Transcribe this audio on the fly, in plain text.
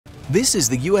This is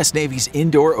the U.S. Navy's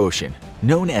indoor ocean,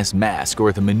 known as MASC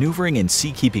or the Maneuvering and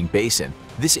Seakeeping Basin.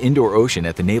 This indoor ocean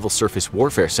at the Naval Surface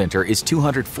Warfare Center is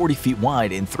 240 feet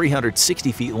wide and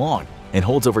 360 feet long and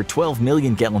holds over 12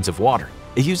 million gallons of water.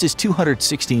 It uses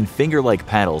 216 finger-like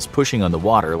paddles pushing on the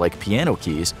water like piano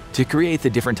keys to create the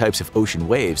different types of ocean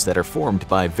waves that are formed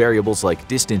by variables like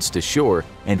distance to shore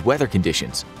and weather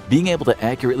conditions. Being able to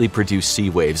accurately produce sea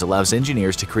waves allows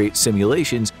engineers to create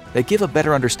simulations that give a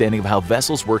better understanding of how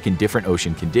vessels work in different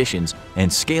ocean conditions,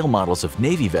 and scale models of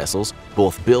Navy vessels,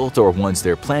 both built or ones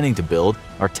they're planning to build,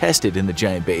 are tested in the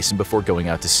giant basin before going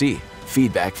out to sea.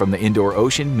 Feedback from the indoor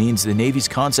ocean means the Navy's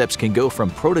concepts can go from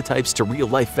prototypes to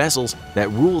real-life vessels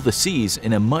that rule the seas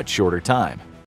in a much shorter time.